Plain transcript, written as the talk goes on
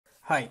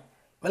Hi,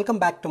 welcome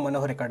back to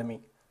Manohar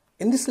Academy.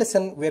 In this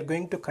lesson, we are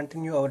going to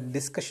continue our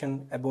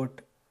discussion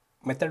about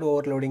method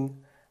overloading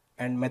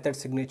and method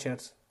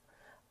signatures.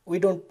 We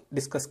don't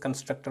discuss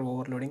constructor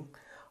overloading.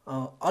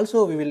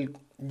 Also, we will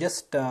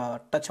just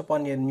touch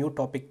upon a new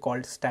topic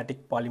called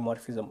static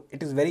polymorphism.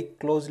 It is very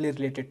closely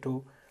related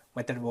to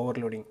method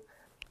overloading.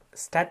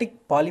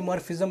 Static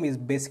polymorphism is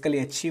basically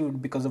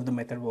achieved because of the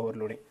method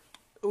overloading.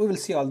 We will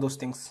see all those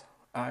things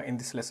in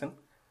this lesson.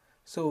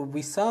 So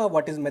we saw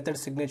what is method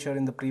signature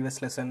in the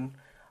previous lesson,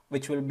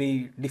 which will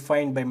be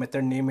defined by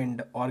method name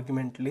and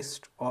argument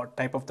list or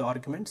type of the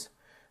arguments.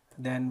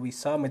 Then we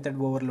saw method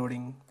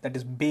overloading, that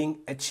is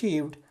being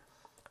achieved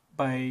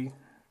by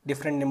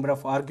different number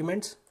of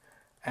arguments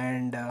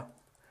and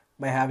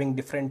by having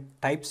different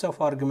types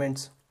of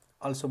arguments,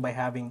 also by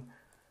having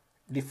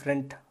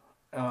different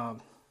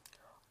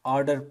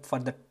order for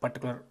that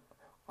particular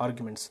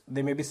arguments.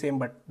 They may be same,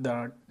 but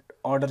the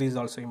order is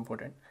also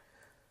important.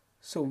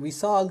 So we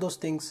saw all those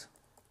things.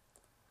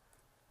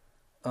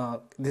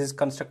 This is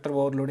constructor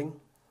overloading.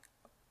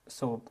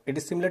 So it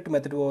is similar to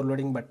method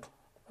overloading, but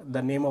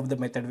the name of the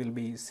method will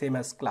be same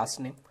as class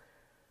name.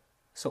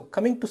 So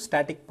coming to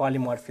static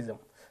polymorphism.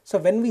 So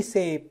when we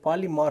say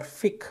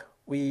polymorphic,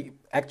 we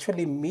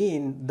actually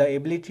mean the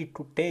ability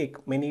to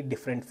take many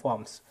different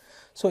forms.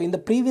 So in the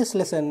previous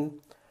lesson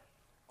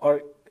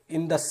or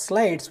in the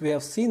slides, we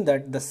have seen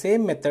that the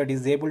same method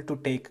is able to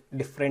take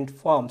different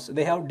forms.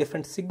 They have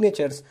different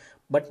signatures,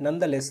 but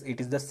nonetheless it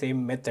is the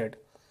same method.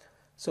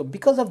 So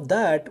because of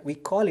that, we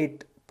call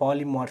it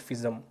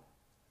polymorphism.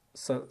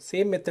 So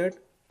same method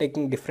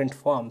taking different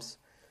forms.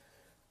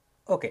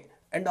 Okay,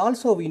 and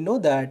also we know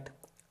that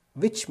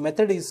which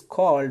method is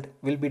called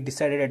will be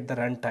decided at the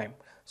runtime.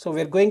 So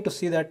we are going to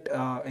see that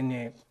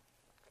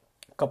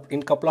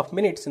in couple of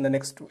minutes in the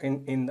next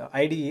in the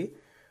IDE.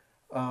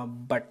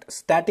 But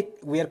static,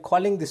 we are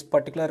calling this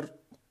particular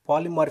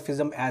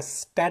polymorphism as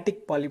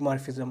static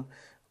polymorphism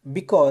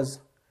because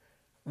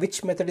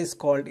which method is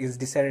called is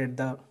decided at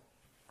the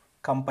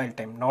compile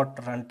time, not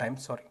runtime,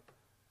 sorry.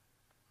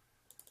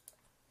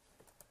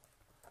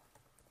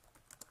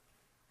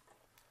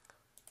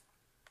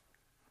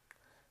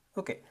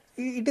 Okay,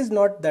 it is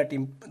not that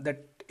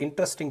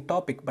interesting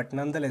topic, but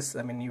nonetheless,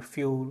 I mean, if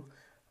you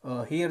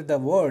hear the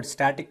word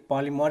static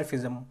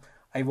polymorphism,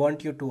 I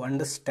want you to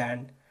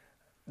understand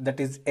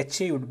that is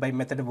achieved by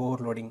method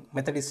overloading.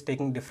 Method is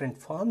taking different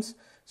forms,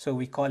 so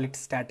we call it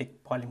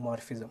static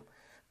polymorphism.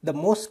 The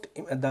most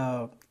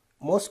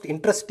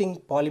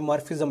interesting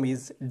polymorphism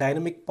is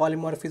dynamic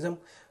polymorphism.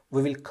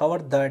 We will cover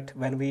that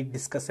when we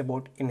discuss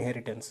about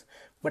inheritance.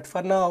 But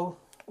for now,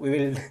 we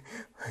will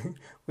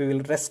we will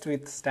rest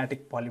with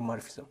static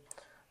polymorphism.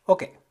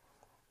 Okay.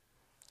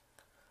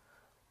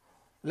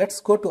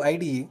 Let's go to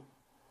IDE.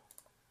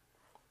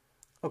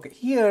 Okay,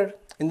 here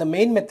in the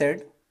main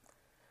method,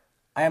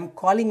 I am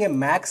calling a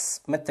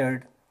max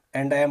method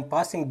and I am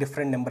passing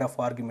different number of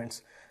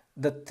arguments.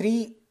 The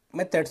three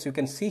methods you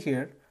can see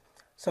here.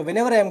 So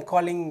whenever I am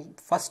calling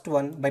first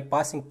one by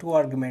passing two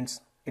arguments,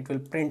 it will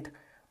print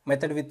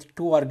method with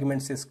two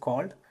arguments is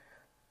called.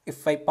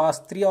 If I pass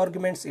three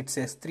arguments, it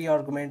says three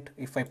argument.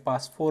 If I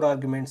pass four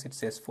arguments, it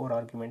says four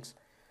arguments.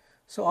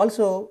 So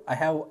also I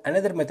have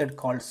another method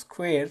called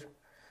square.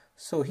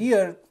 So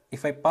here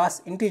if I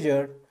pass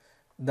integer,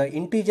 the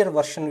integer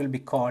version will be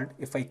called.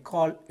 If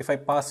I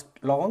pass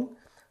long,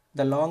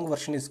 the long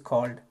version is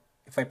called.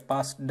 If I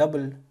pass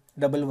double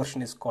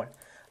version is called.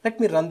 Let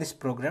me run this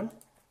program.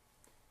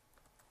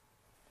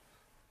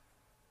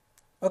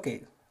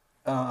 Okay,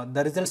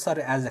 the results are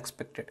as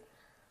expected.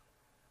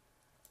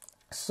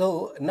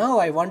 So now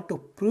I want to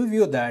prove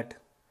you that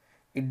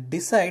it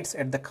decides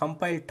at the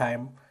compile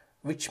time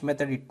which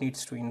method it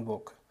needs to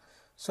invoke.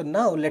 So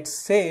now let's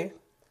say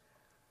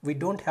we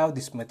don't have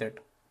this method.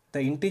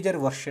 The integer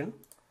version,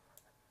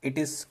 it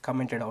is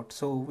commented out.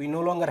 So we no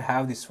longer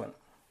have this one.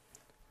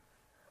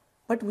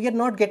 But we are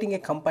not getting a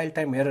compile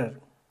time error.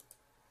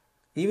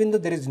 Even though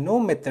there is no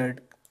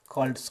method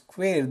called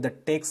square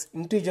that takes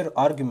integer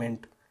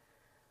argument,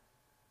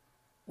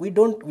 we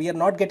are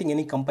not getting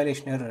any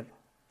compilation error.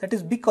 That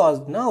is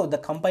because now the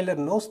compiler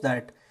knows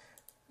that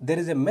there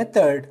is a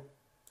method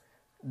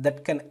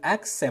that can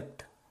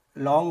accept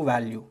long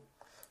value.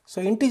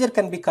 So integer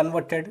can be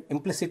converted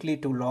implicitly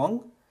to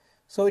long.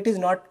 So it is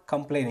not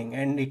complaining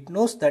and it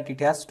knows that it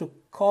has to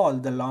call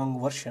the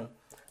long version.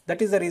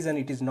 That is the reason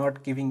it is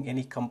not giving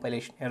any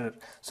compilation error.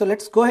 So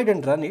let's go ahead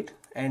and run it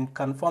and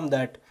confirm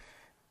that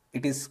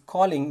it is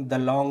calling the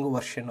long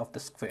version of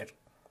the square.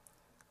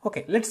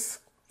 Okay, let's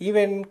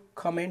even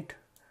comment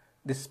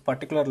this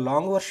particular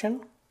long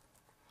version.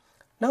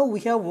 Now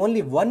we have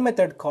only one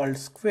method called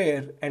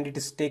square and it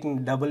is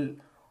taking double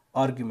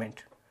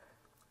argument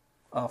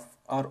of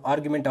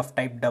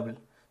type double.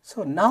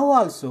 So now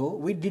also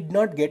we did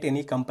not get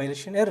any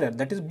compilation error.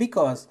 That is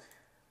because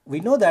we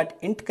know that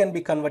int can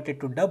be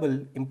converted to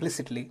double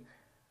implicitly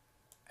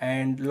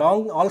and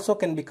long also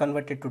can be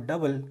converted to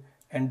double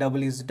and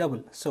double is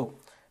double. So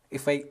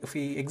if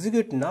we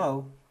execute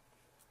now,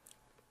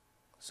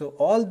 so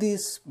all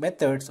these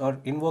methods are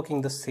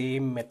invoking the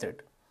same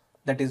method.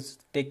 that is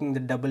taking the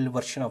double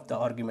version of the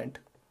argument.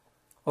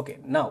 Okay,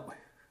 now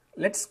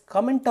let's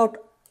comment out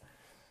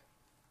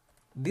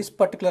this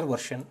particular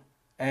version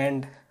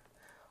and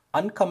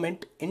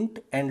uncomment int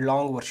and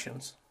long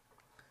versions.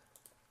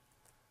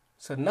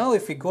 So now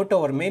if we go to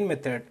our main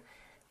method,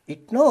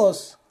 it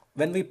knows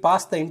when we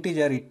pass the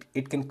integer,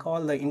 it can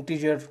call the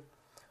integer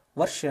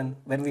version.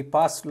 When we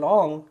pass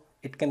long,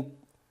 it can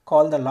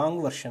call the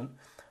long version.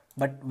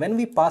 But when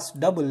we pass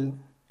double,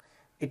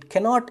 it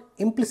cannot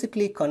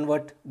implicitly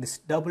convert this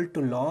double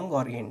to long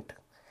or int.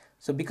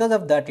 So because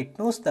of that, it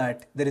knows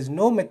that there is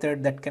no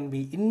method that can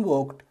be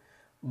invoked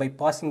by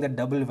passing the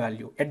double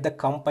value at the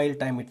compile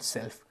time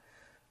itself.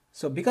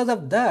 So because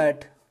of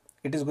that,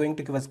 it is going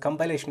to give us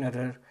compilation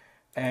error,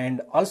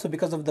 and also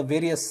because of the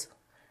various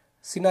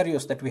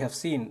scenarios that we have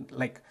seen,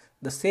 like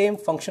the same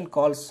function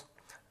calls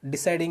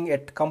deciding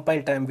at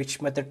compile time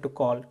which method to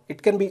call,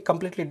 it can be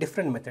completely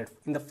different method.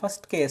 In the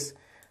first case,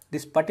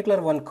 this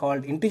particular one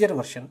called integer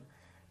version.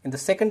 In the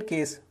second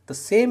case, the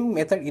same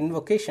method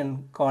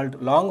invocation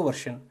called long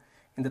version.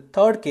 In the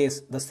third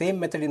case, the same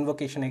method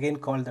invocation again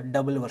called the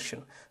double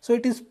version. So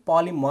it is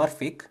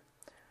polymorphic.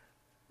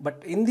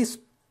 But in this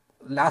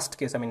last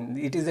case, I mean,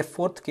 it is a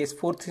fourth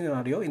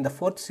scenario. In the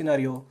fourth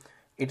scenario,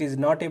 it is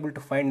not able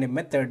to find a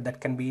method that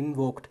can be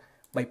invoked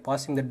by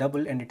passing the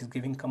double, and it is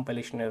giving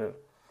compilation error.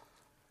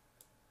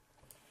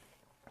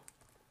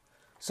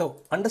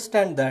 So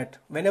understand that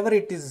whenever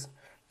it is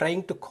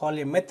trying to call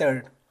a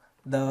method,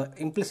 the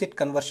implicit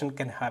conversion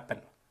can happen.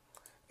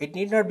 It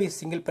need not be a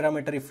single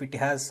parameter. If it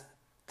has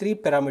 3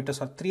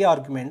 parameters or 3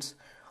 arguments,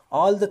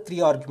 all the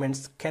 3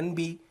 arguments can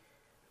be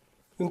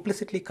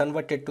implicitly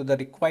converted to the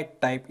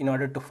required type in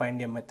order to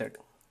find a method.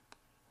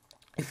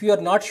 If you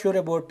are not sure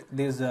about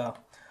these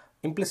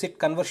implicit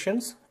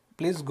conversions,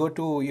 please go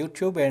to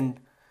YouTube and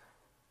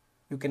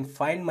you can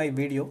find my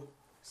video.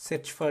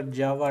 Search for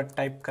Java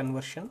type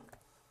conversion.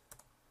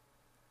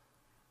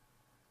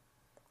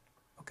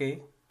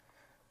 Okay,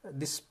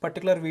 this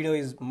particular video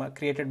is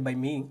created by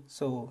me,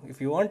 so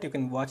if you want, you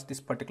can watch this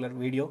particular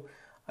video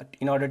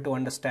in order to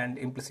understand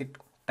implicit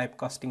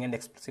typecasting and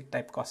explicit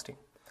typecasting.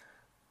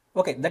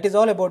 Okay, that is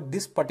all about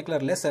this particular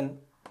lesson.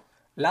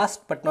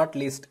 Last but not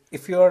least,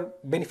 if you are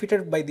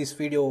benefited by this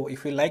video,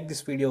 if you like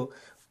this video,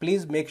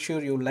 please make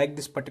sure you like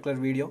this particular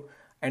video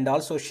and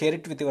also share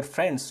it with your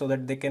friends so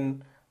that they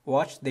can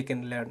watch, they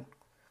can learn.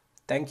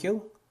 Thank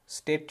you.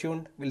 Stay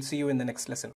tuned. We'll see you in the next lesson.